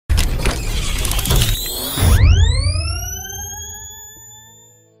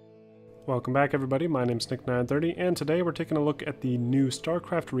Welcome back everybody, my name's Nick930 and today we're taking a look at the new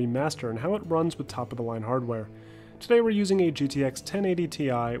StarCraft Remaster and how it runs with top-of-the-line hardware. Today we're using a GTX 1080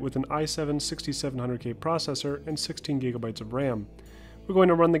 Ti with an i7 6700K processor and 16GB of RAM. We're going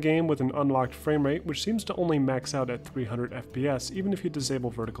to run the game with an unlocked frame rate which seems to only max out at 300 FPS even if you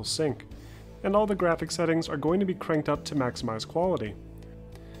disable vertical sync. And all the graphic settings are going to be cranked up to maximize quality.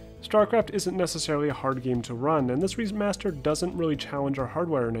 StarCraft isn't necessarily a hard game to run, and this remaster doesn't really challenge our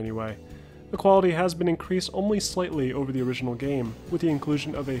hardware in any way. The quality has been increased only slightly over the original game, with the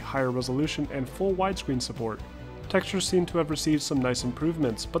inclusion of a higher resolution and full widescreen support. Textures seem to have received some nice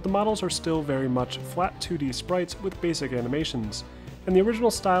improvements, but the models are still very much flat 2D sprites with basic animations, and the original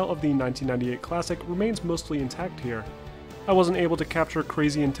style of the 1998 classic remains mostly intact here. I wasn't able to capture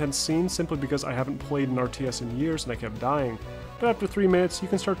crazy intense scenes simply because I haven't played an RTS in years and I kept dying. But after 3 minutes, you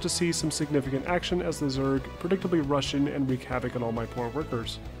can start to see some significant action as the Zerg predictably rush in and wreak havoc on all my poor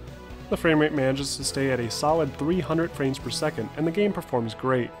workers. The framerate manages to stay at a solid 300 frames per second, and the game performs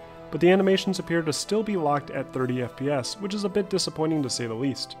great, but the animations appear to still be locked at 30 FPS, which is a bit disappointing to say the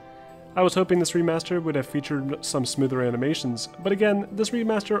least. I was hoping this remaster would have featured some smoother animations, but again, this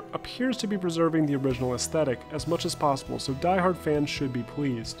remaster appears to be preserving the original aesthetic as much as possible, so die-hard fans should be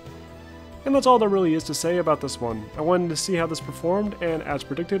pleased. And that's all there really is to say about this one. I wanted to see how this performed, and as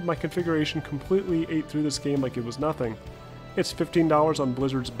predicted, my configuration completely ate through this game like it was nothing. It's $15 on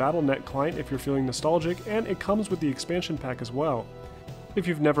Blizzard's Battle.net client if you're feeling nostalgic, and it comes with the expansion pack as well. If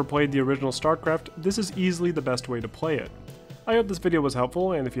you've never played the original StarCraft, this is easily the best way to play it. I hope this video was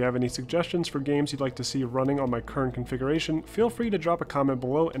helpful, and if you have any suggestions for games you'd like to see running on my current configuration, feel free to drop a comment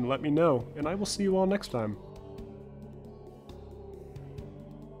below and let me know, and I will see you all next time.